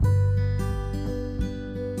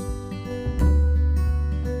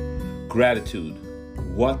Gratitude,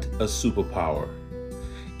 what a superpower.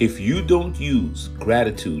 If you don't use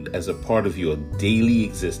gratitude as a part of your daily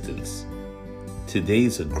existence, today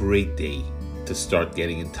is a great day to start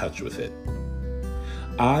getting in touch with it.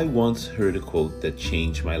 I once heard a quote that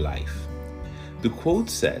changed my life. The quote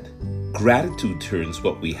said, "Gratitude turns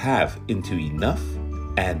what we have into enough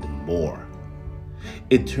and more.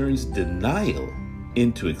 It turns denial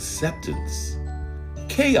into acceptance,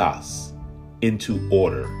 chaos into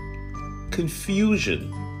order, confusion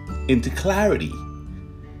into clarity."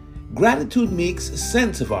 Gratitude makes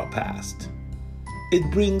sense of our past. It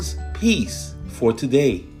brings peace for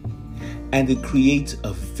today, and it creates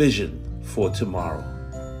a vision for tomorrow.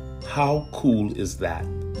 How cool is that?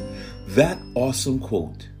 That awesome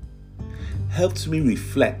quote helps me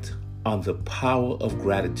reflect on the power of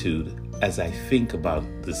gratitude as I think about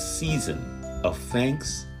the season of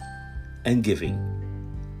thanks and giving.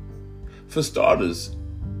 For starters,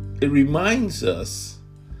 it reminds us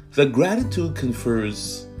that gratitude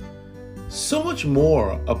confers so much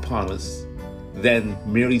more upon us than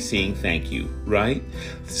merely saying thank you, right?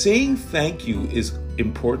 Saying thank you is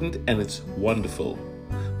important and it's wonderful,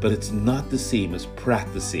 but it's not the same as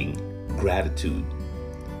practicing gratitude.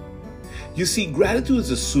 You see, gratitude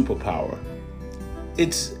is a superpower.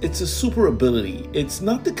 It's a super ability. It's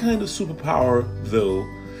not the kind of superpower, though,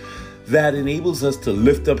 that enables us to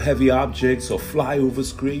lift up heavy objects or fly over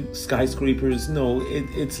skyscrapers. No,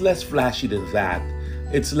 it's less flashy than that.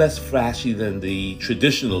 It's less flashy than the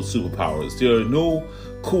traditional superpowers. There are no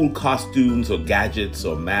cool costumes or gadgets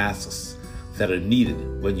or masks that are needed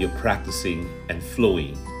when you're practicing and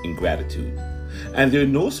flowing in gratitude. And there are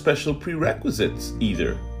no special prerequisites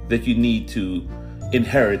either that you need to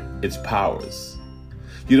inherit its powers.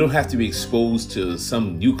 You don't have to be exposed to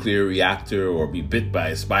some nuclear reactor or be bit by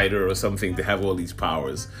a spider or something to have all these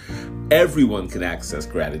powers. Everyone can access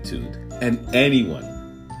gratitude, and anyone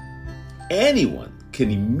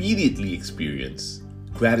can immediately experience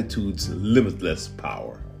gratitude's limitless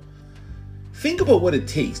power. Think about what it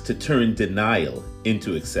takes to turn denial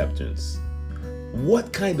into acceptance.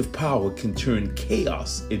 What kind of power can turn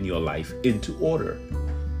chaos in your life into order?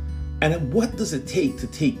 And what does it take to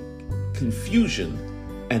take confusion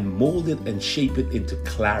and mold it and shape it into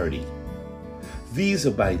clarity? These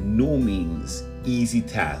are by no means easy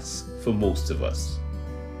tasks for most of us.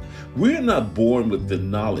 We're not born with the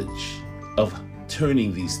knowledge of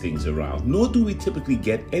turning these things around, nor do we typically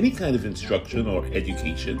get any kind of instruction or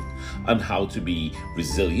education on how to be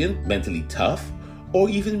resilient, mentally tough, or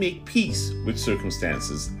even make peace with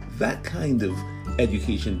circumstances. That kind of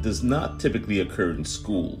education does not typically occur in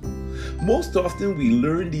school. Most often we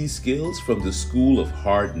learn these skills from the school of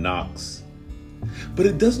hard knocks. But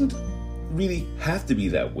it doesn't really have to be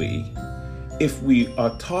that way if we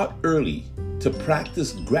are taught early to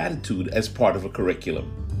practice gratitude as part of a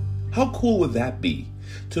curriculum. How cool would that be,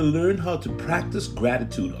 to learn how to practice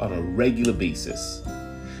gratitude on a regular basis?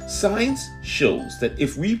 Science shows that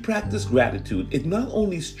if we practice gratitude, it not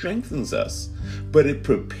only strengthens us, but it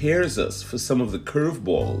prepares us for some of the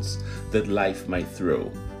curveballs that life might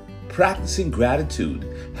throw. Practicing gratitude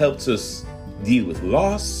helps us deal with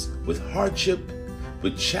loss, with hardship,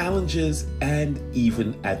 with challenges, and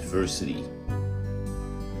even adversity.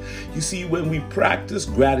 You see, when we practice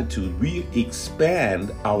gratitude, we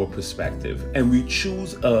expand our perspective and we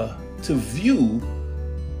choose to view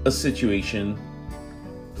a situation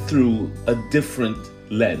through a different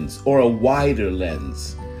lens or a wider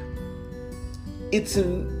lens. It's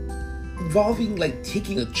involving like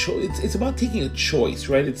taking a choice. It's about taking a choice,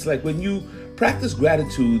 right? It's like when you practice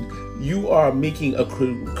gratitude, you are making a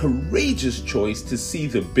courageous choice to see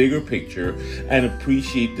the bigger picture and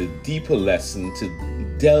appreciate the deeper lesson,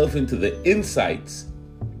 to delve into the insights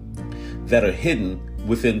that are hidden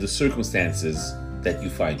within the circumstances that you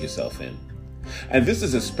find yourself in. And this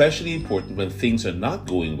is especially important when things are not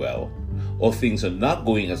going well, or things are not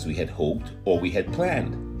going as we had hoped or we had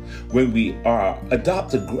planned. When we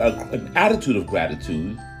adopt an attitude of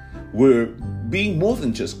gratitude, we're being more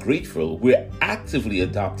than just grateful. We're actively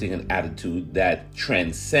adopting an attitude that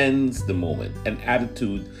transcends the moment, an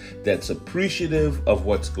attitude that's appreciative of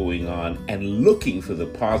what's going on and looking for the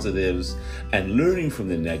positives and learning from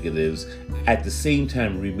the negatives, at the same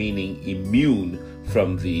time remaining immune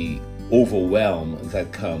from the overwhelm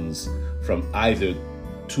that comes from either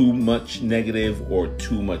too much negative or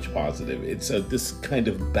too much positive. It's this kind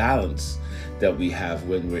of balance that we have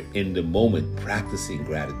when we're in the moment practicing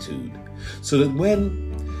gratitude, so that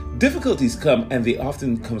when difficulties come, and they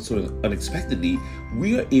often come so unexpectedly,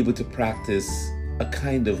 we are able to practice a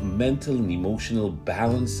kind of mental and emotional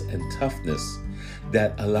balance and toughness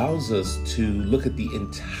that allows us to look at the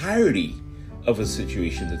entirety of a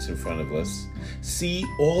situation that's in front of us, see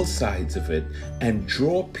all sides of it, and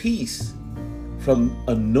draw peace from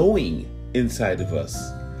a knowing inside of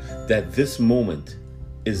us that this moment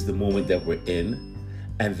is the moment that we're in,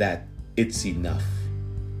 and that it's enough,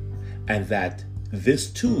 and that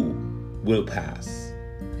this too will pass,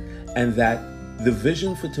 and that the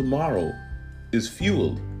vision for tomorrow is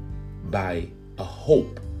fueled by a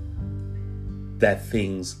hope that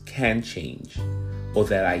things can change, or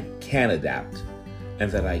that I can adapt,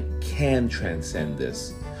 and that I can transcend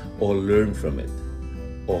this, or learn from it,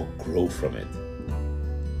 or grow from it.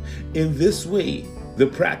 In this way, the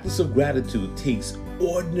practice of gratitude takes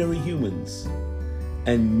ordinary humans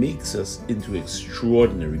and makes us into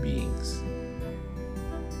extraordinary beings.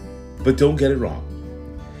 But don't get it wrong.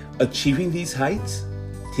 Achieving these heights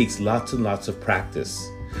takes lots and lots of practice.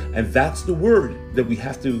 And that's the word that we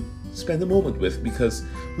have to spend a moment with, because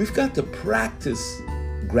we've got to practice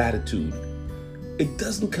gratitude. It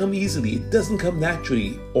doesn't come easily. It doesn't come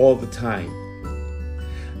naturally all the time.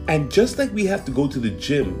 And just like we have to go to the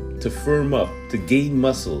gym to firm up, to gain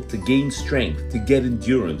muscle, to gain strength, to get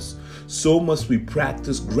endurance, so must we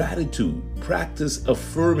practice gratitude, practice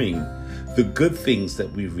affirming the good things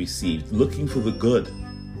that we've received, looking for the good,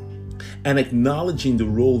 and acknowledging the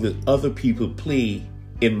role that other people play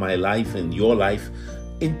in my life and your life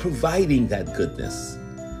in providing that goodness.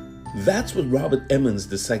 That's what Robert Emmons,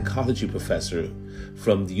 the psychology professor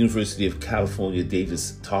from the University of California,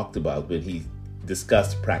 Davis, talked about when he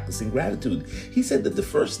discussed practicing gratitude. He said that the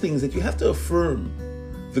first thing is that you have to affirm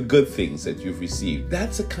the good things that you've received.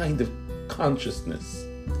 That's a kind of consciousness.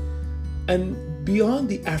 And beyond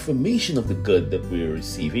the affirmation of the good that we're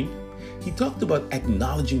receiving, he talked about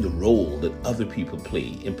acknowledging the role that other people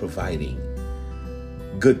play in providing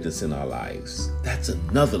goodness in our lives. That's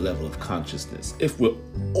another level of consciousness. If we're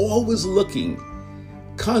always looking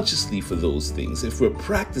consciously for those things, if we're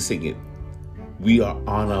practicing it, we are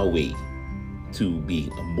on our way to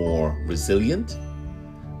being a more resilient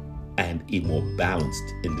and a more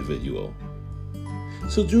balanced individual.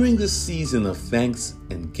 So during this season of thanks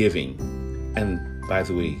and giving, and by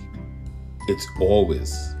the way, it's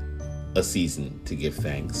always a season to give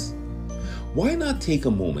thanks, why not take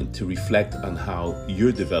a moment to reflect on how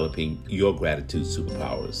you're developing your gratitude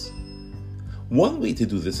superpowers? One way to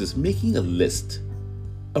do this is making a list,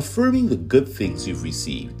 affirming the good things you've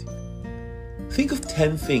received. Think of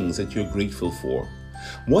 10 things that you're grateful for.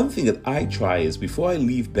 One thing that I try is before I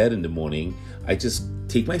leave bed in the morning, I just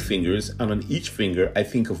take my fingers, and on each finger, I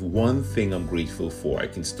think of one thing I'm grateful for. I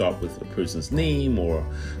can start with a person's name or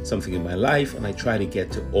something in my life, and I try to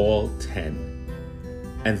get to all 10.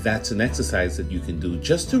 And that's an exercise that you can do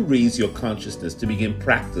just to raise your consciousness, to begin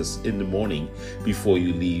practice in the morning before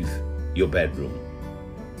you leave your bedroom.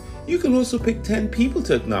 You can also pick 10 people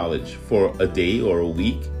to acknowledge for a day or a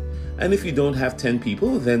week. And if you don't have 10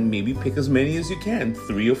 people, then maybe pick as many as you can.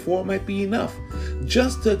 3 or 4 might be enough.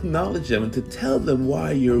 Just to acknowledge them and to tell them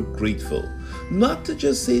why you're grateful. Not to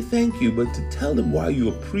just say thank you, but to tell them why you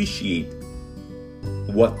appreciate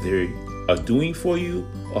what they are doing for you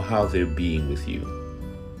or how they're being with you.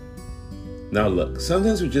 Now look,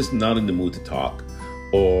 sometimes we're just not in the mood to talk,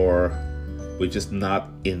 or we're just not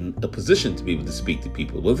in a position to be able to speak to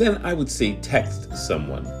people. Well, then I would say text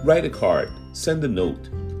someone, write a card, send a note.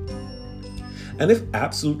 And if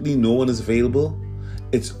absolutely no one is available,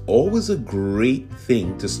 it's always a great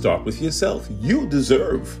thing to start with yourself. You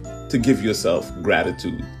deserve to give yourself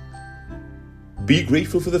gratitude. Be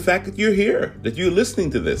grateful for the fact that you're here, that you're listening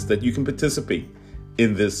to this, that you can participate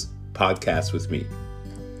in this podcast with me.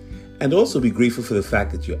 And also be grateful for the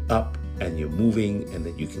fact that you're up and you're moving and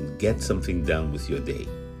that you can get something done with your day.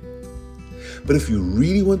 But if you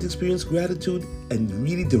really want to experience gratitude and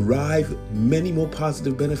really derive many more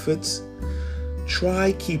positive benefits,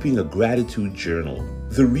 try keeping a gratitude journal.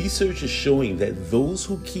 The research is showing that those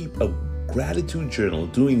who keep a gratitude journal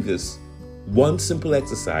doing this one simple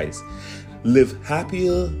exercise live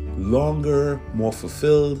happier, longer, more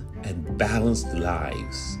fulfilled, and balanced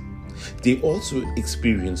lives. They also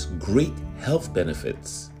experience great health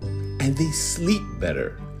benefits, and they sleep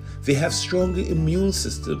better. They have stronger immune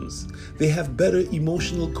systems. They have better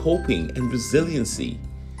emotional coping and resiliency,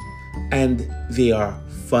 and they are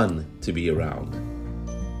fun to be around.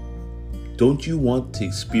 Don't you want to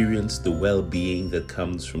experience the well-being that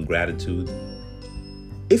comes from gratitude?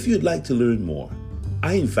 If you'd like to learn more,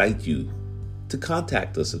 I invite you to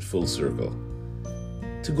contact us at Full Circle,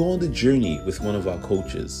 to go on the journey with one of our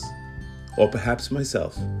coaches, or perhaps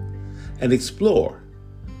myself, and explore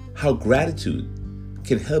how gratitude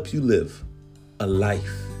can help you live a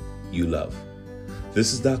life you love.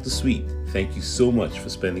 This is Dr. Sweet. Thank you so much for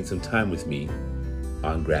spending some time with me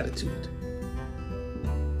on gratitude.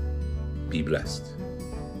 Be blessed.